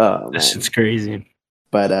 Oh That shit's man. crazy.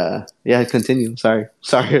 But yeah, continue. Sorry,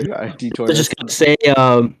 I I detoured was just us. gonna say,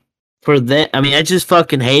 for that, I mean, I just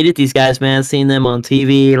fucking hated these guys, man. Seeing them on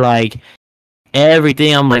TV, like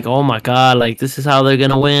everything, I'm like, oh my god, like this is how they're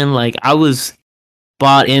gonna win. Like I was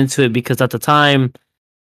bought into it because at the time,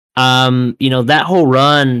 that whole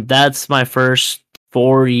run, that's my first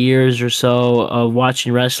 4 years or so of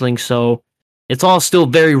watching wrestling. So it's all still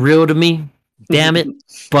very real to me. Damn it,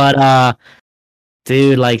 but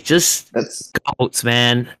dude, like just That's goats,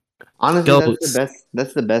 man, honestly that's the goats. best.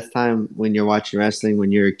 That's the best time when you're watching wrestling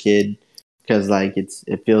when you're a kid, because like it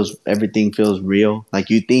feels everything feels real. Like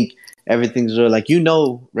you think everything's real. Like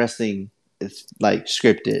wrestling is like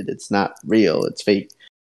scripted. It's not real. It's fake.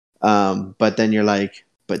 But then you're like,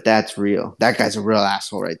 but that's real. That guy's a real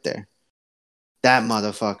asshole right there. That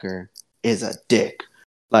motherfucker is a dick.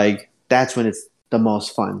 Like that's when it's the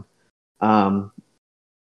most fun. Um,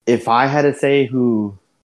 if I had to say who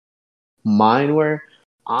mine were,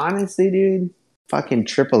 honestly, dude, fucking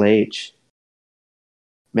Triple H.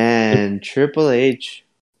 Man, Triple H.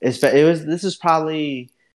 It was. This is probably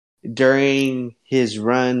during his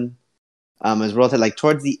run, as well, like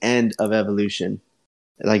towards the end of Evolution.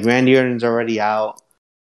 Like Randy Orton's already out,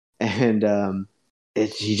 and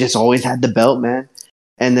he just always had the belt, man.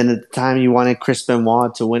 And then at the time, you wanted Chris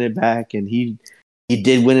Benoit to win it back, and he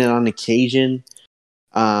did win it on occasion.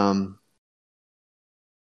 Um,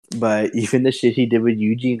 but even the shit he did with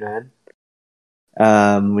Eugene, man.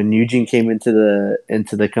 When Eugene came into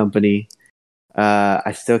the company,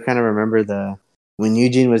 I still kind of remember when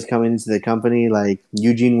Eugene was coming into the company. Like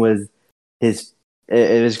Eugene was his.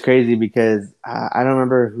 It was crazy because I don't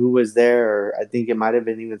remember who was there, or I think it might have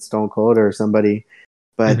been even Stone Cold or somebody.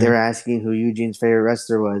 But they Mhm. were asking who Eugene's favorite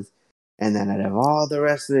wrestler was, and then out of all the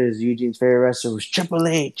wrestlers, Eugene's favorite wrestler was Triple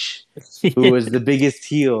H, who was the biggest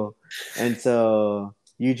heel, and so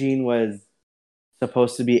Eugene was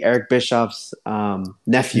supposed to be Eric Bischoff's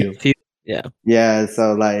nephew. Nephew. Yeah. Yeah,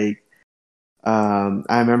 so like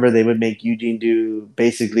I remember they would make Eugene do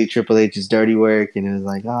basically Triple H's dirty work, and it was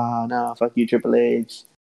like, oh no, fuck you, Triple H,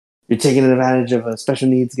 you're taking advantage of a special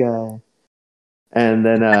needs guy. And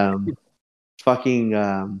then fucking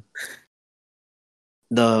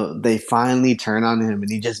they finally turn on him,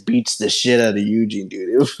 and he just beats the shit out of Eugene, dude.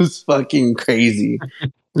 It was fucking crazy.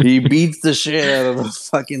 He beats the shit out of a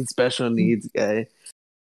fucking special needs guy.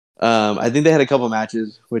 I think they had a couple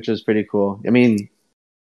matches, which was pretty cool. I mean,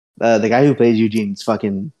 the guy who plays Eugene's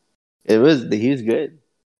fucking. He was good. He was good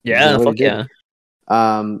Yeah. at what he Fuck did.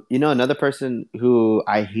 yeah. Another person who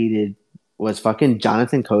I hated was fucking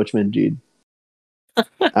Jonathan Coachman, dude.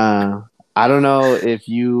 Uh, I don't know if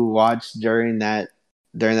you watched during that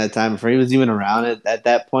time before he was even around at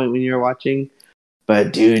that point when you were watching.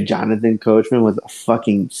 But dude, Jonathan Coachman was a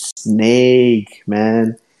fucking snake,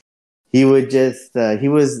 man. He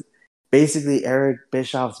was basically Eric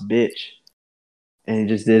Bischoff's bitch, and he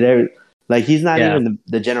just did every like he's not Yeah. even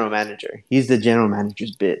the general manager. He's the general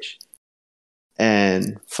manager's bitch.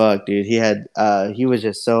 And fuck, dude, he was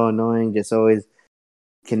just so annoying, just always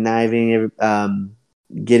conniving,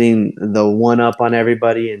 getting the one up on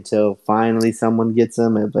everybody until finally someone gets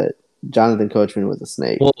him. But Jonathan Coachman was a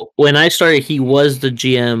snake. Well, when I started, he was the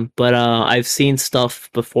GM, but I've seen stuff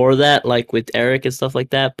before that, like with Eric and stuff like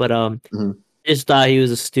that. But Mm-hmm. just thought he was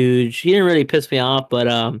a stooge. He didn't really piss me off, but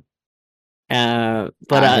I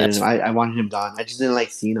hated him. I wanted him gone. I just didn't like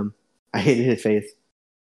seeing him. I hated his face.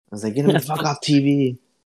 I was like, get him the fuck off TV.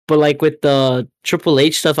 but like with the Triple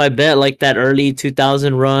H stuff, I bet like that early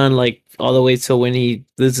 2000 run, like all the way till when he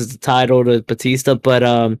loses the title to Batista.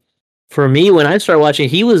 But for me, when I started watching,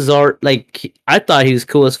 he was I thought he was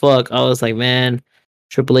cool as fuck. I was like, man,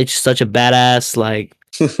 Triple H is such a badass. Like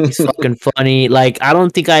he's fucking funny. Like I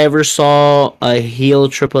don't think I ever saw a heel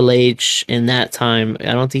Triple H in that time.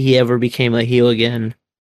 I don't think he ever became a heel again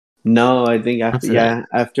No, I think after that.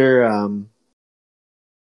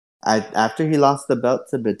 after he lost the belt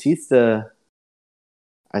to Batista,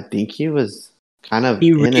 I think he was kind of He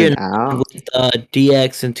in and reunited out. with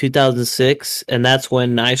DX in 2006, and that's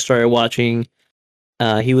when I started watching.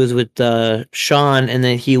 He was with Sean, and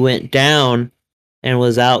then he went down and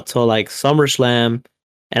was out till like SummerSlam.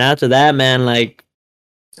 And after that, man, like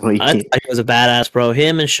Oh, I thought he was a badass, bro.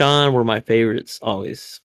 Him and Sean were my favorites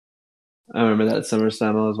always. I remember that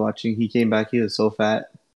SummerSlam I was watching. He came back. He was so fat.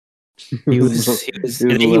 He was, He was a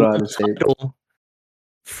and then he little won out the of shape. title.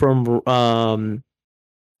 from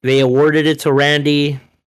they awarded it to Randy,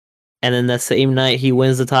 and then that same night he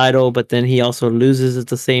wins the title, but then he also loses it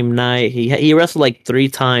the same night. He wrestled like 3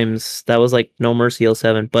 times. That was like No Mercy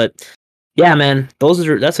 07. But yeah, man,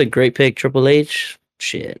 that's a great pick. Triple H,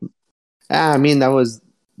 shit. Yeah, I mean, that was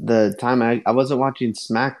the time I wasn't watching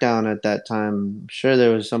SmackDown at that time. I'm sure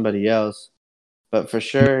there was somebody else, but for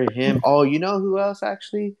sure him. Oh, you know who else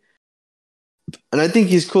actually? And I think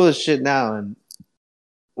he's cool as shit now, and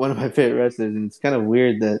one of my favorite wrestlers. And it's kind of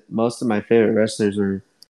weird that most of my favorite wrestlers are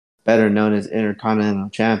better known as Intercontinental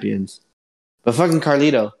Champions. But fucking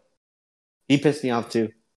Carlito, he pissed me off too.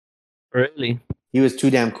 Really? He was too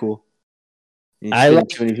damn cool. He I spit in like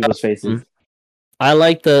too many people's faces. I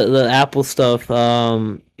like the Apple stuff.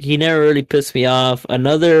 He never really pissed me off.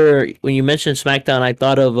 Another when you mentioned SmackDown, I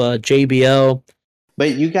thought of JBL.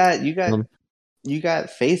 But Um, you got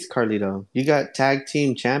face Carlito. You got tag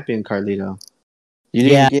team champion Carlito. You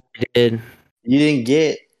yeah, didn't get I did. you didn't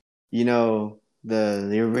get, you know,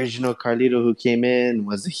 the original Carlito who came in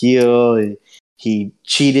was a heel. He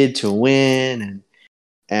cheated to win,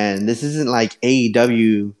 and this isn't like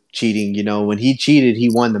AEW cheating. You know, when he cheated, he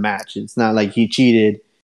won the match. It's not like he cheated,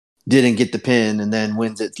 didn't get the pin, and then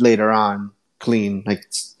wins it later on clean. Like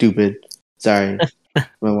stupid. Sorry, I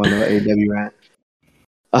want to AEW rant.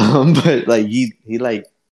 But like he like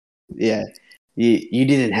yeah, you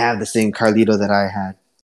didn't have the same Carlito that I had.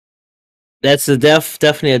 That's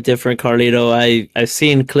definitely a different Carlito. I've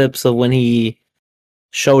seen clips of when he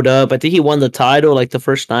showed up. I think he won the title like the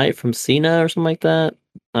first night from Cena or something like that.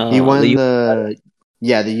 He won The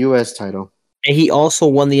the U.S. title. and he also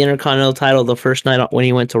won the Intercontinental title the first night when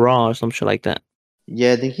he went to Raw or some shit like that.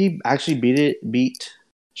 Yeah, I think he actually beat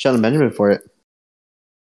Shelton Benjamin for it,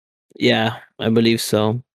 Yeah, I believe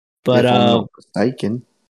so. But if I'm not mistaken.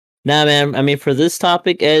 nah, man. I mean, for this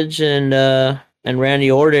topic, Edge and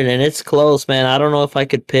Randy Orton, and it's close, man. I don't know if I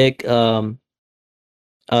could pick a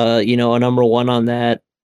number one on that.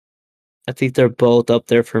 I think they're both up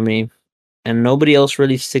there for me, and nobody else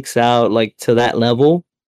really sticks out like to that level.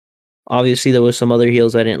 Obviously, there was some other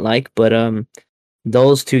heels I didn't like, but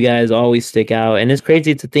those two guys always stick out, and it's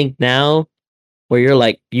crazy to think now where you're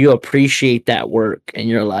like you appreciate that work, and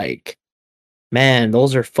you're like, man,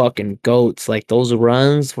 those are fucking goats. Like those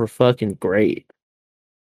runs were fucking great.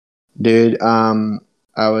 Dude,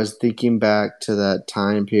 I was thinking back to that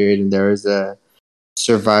time period, and there was a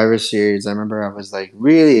Survivor Series. I remember I was like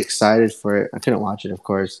really excited for it. I couldn't watch it, of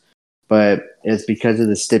course, but it's because of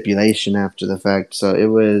the stipulation after the fact. So it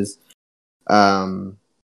was um,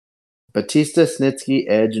 Batista, Snitsky,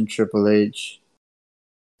 Edge, and Triple H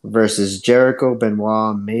versus Jericho,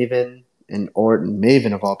 Benoit, Maven, and Orton.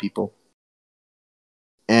 Maven of all people.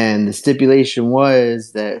 And the stipulation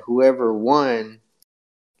was that whoever won,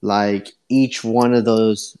 like each one of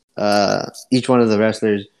the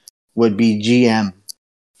wrestlers would be GM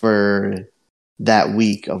for that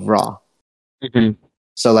week of Raw. Mm-hmm.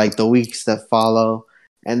 So like the weeks that follow,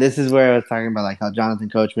 and this is where I was talking about like how Jonathan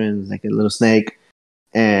Coachman was like a little snake,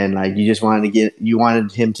 and like you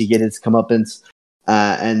wanted him to get his comeuppance,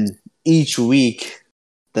 and each week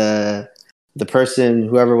the person,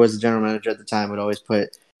 whoever was the general manager at the time, would always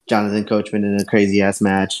put Jonathan Coachman in a crazy ass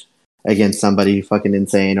match against somebody fucking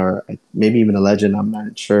insane, or maybe even a legend. I'm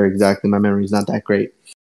not sure exactly. My memory's not that great,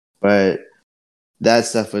 but that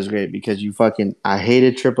stuff was great because I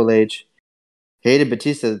hated Triple H, hated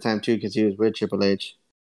Batista at the time too because he was with Triple H,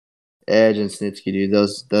 Edge and Snitsky, dude.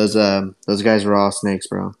 Those guys were all snakes,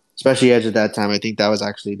 bro. Especially Edge at that time. I think that was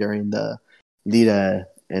actually during the Lita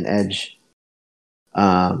and Edge.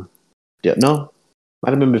 Yeah, no, might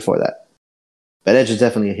have been before that. But Edge is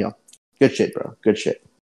definitely a heel. Good shit, bro. Good shit.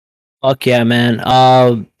 Fuck yeah, man.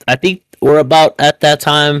 I think we're about at that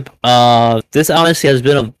time. This honestly has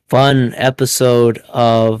been a fun episode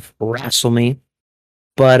of Wrestlemania,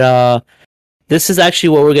 but this is actually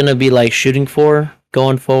what we're gonna be like shooting for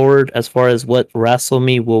going forward as far as what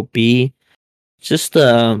Wrestlemania will be. Just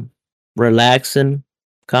a relaxing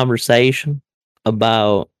conversation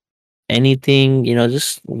about anything,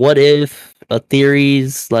 just what if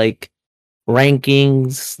theories, like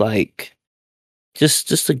rankings, like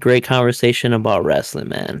just a great conversation about wrestling,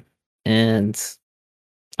 man. And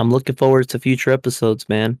I'm looking forward to future episodes,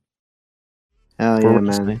 man, Hell for yeah, man.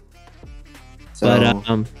 wrestling. But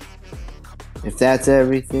So if that's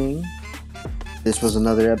everything, this was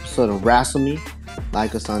another episode of Rassle Me.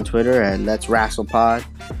 Like us on Twitter at Let's Rassle Pod,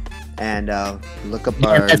 and look up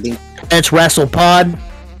our link. Let's Wrestle Pod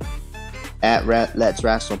At Let's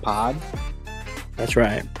Rassle Pod. That's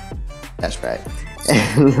right. That's right.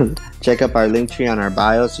 And check up our link tree on our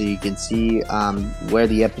bio so you can see where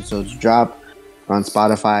the episodes drop. We're on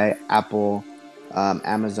Spotify, Apple,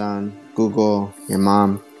 Amazon, Google, your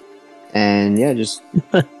mom. And yeah, just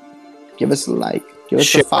give us a like. Give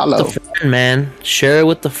us a follow. With a friend, man. Share it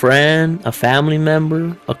with a friend, a family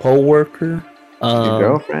member, a coworker, Your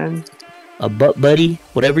girlfriend. a butt buddy,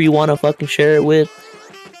 whatever you want to fucking share it with.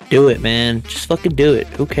 Do it, man. Just fucking do it.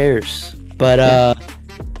 Who cares? But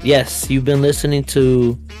yes, you've been listening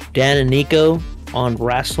to Dan and Nico on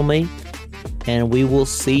Wrestlemania, and we will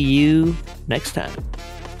see you next time.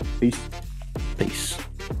 Peace. Peace.